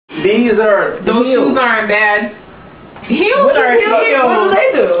These are those shoes aren't bad. Heels. What do they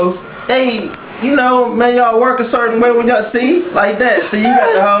do? They, you know, man, y'all work a certain way when y'all see like that. So you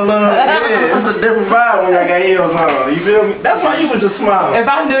got the whole little, yeah, it's a different vibe when y'all got heels on. You feel me? That's why you was just smiling. If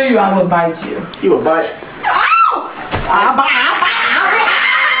I knew you, I would bite you. You would bite? Ow!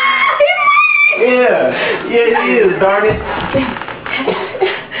 Yeah, it is, darn it.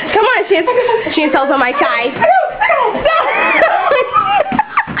 Come on, Chantel's on my side.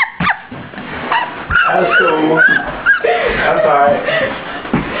 That's cool. That's alright.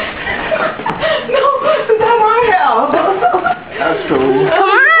 No, that's my help. That's cool. Come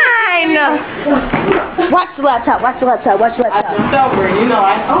on! Watch the laptop, watch the laptop, watch the laptop. I jumped over, you know,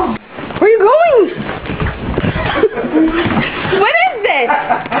 Where are you going? What is this?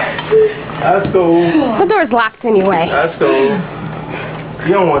 That's cool. The door's locked anyway. That's cool.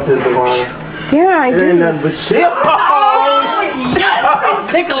 You don't want this to go on. Yeah, I do. It ain't nothing but shit. oh,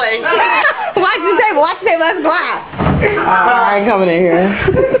 yes, tickling. Watch the table, that's glass. Alright, coming in here.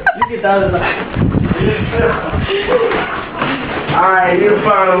 You get the other side. Alright, you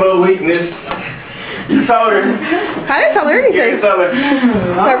found a little weakness. You told her. I didn't tell her anything. You didn't tell her.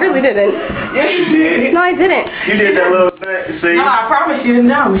 I really didn't. Yes, you did. No, I didn't. You did that little thing, see? No, I promise you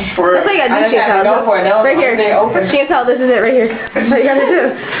didn't know me. That's what you gotta do, Chantel. Go for it. Right here. Chantel, this is it right here. That's what you gotta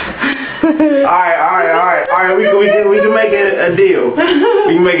do. Alright, we can make a deal.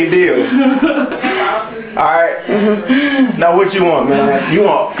 We can make a deal. Alright. Now what you want, man? You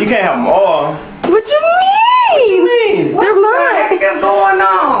can't have them all. What you mean? They're mine. What is going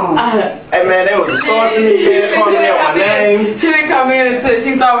on? Hey man, they was assaulting me, calling me out my name. She didn't come in and said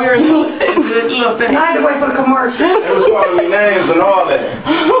she thought we were this little thing. I had to wait for the commercial. They was calling me names and all that.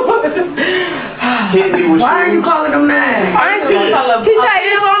 Why are you calling them names? We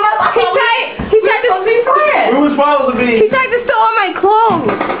were supposed to be. He tried to steal all my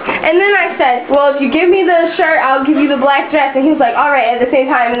clothes. And then I said, well, if you give me the shirt, I'll give you the black dress. And he was like, all right, at the same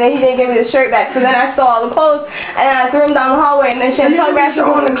time. And then he didn't give me the shirt back. So then I stole all the clothes, and then I threw them down the hallway. And then Chantel grabbed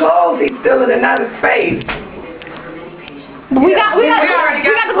on the clothes. He's still in another space. We got the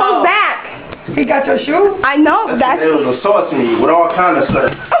clothes back. He got your shoes? I know. They was assaulting me with all kind of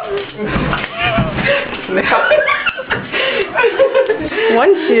stuff.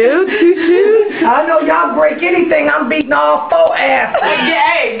 One shoe, two shoes. I know y'all break anything. I'm beating all four asses.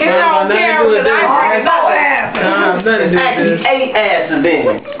 Hey, get on camera because I break no asses. Actually, 8 asses then.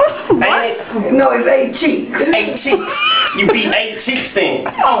 What? No, it's 8 cheeks. 8 cheeks. You beat 8 cheeks then.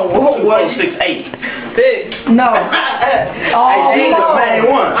 Oh, 6, 8. No. Oh, man,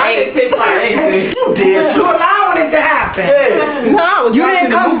 one. I didn't pick my 8. You did. You allowing it to happen. Yeah. No, I was You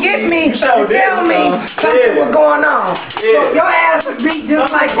didn't come get me to tell me something was going on. So your ass was beat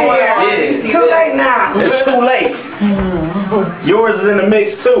just like theirs. Too late now. It's too late. Yours is in the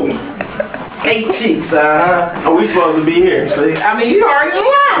mix too. 8 cheeks, are we supposed to be here? See? I mean, you already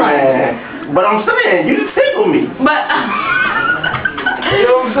lying. Man. But I'm saying, you tickled me. But You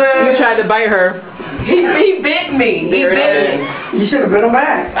know what I'm saying? you tried to bite her. He bit me. He bit me. You should have bit him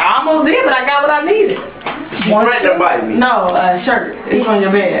back. I almost did, but I got what I needed. You tried to bite me. No, shirt. It's on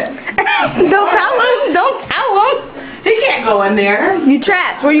your bed. Don't tell him. Don't tell him. He can't go in there. You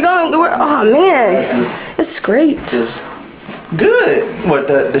trapped. Where you going? Oh, man. It's great. Just good. What,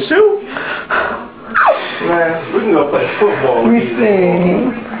 the shoe? Man, we can go play football with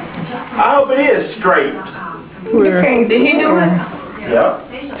these. I hope it is straight. Where? Did he do it?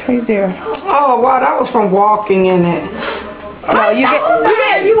 Yep. Right there. Oh, wow, that was from walking in it. No, you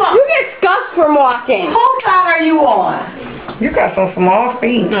get scuffed from walking. Whose side are you on? You got some small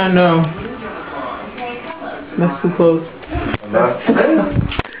feet. I know. That's too close.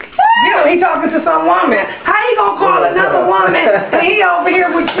 Yeah, he talking to some woman. How you gonna call another woman and he over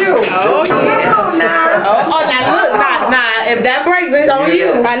here with you? Oh, yeah. Hell nah. Oh, now look, nah, if that breaks, it's on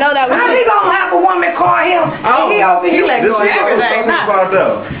you. I know that How he gonna have a woman call him and he over here? You let go of everything.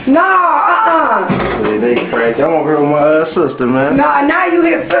 No, They crazy. I'm over here with my sister, man. No, now you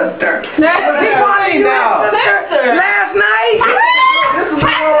his sister. He calling you his sister last night? This is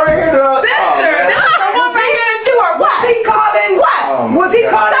the one right here. Sister, this is the one right here and you are what? Was he calling? What? Was he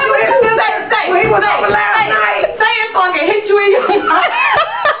calling you his sister? Say, When he was over last night? Say it so I can hit you in your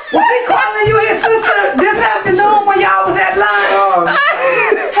Was he calling you his sister this afternoon when y'all was at lunch?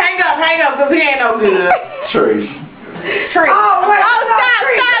 Hang up, because he ain't no good. Tree. Oh, wait. Stop.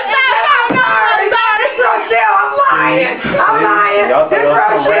 It's Rochelle. I'm lying. Y'all thought It's it was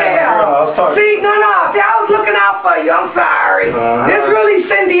some random girl I was Rochelle. talking to. See, no. See, I was looking out for you. I'm sorry. It's really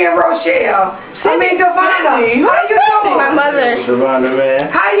Cindy and Rochelle. I mean, Devonna. How you doing? My mother. Devonna,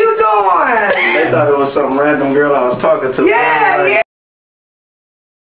 man. How you doing? They thought it was some random girl I was talking to. Yeah.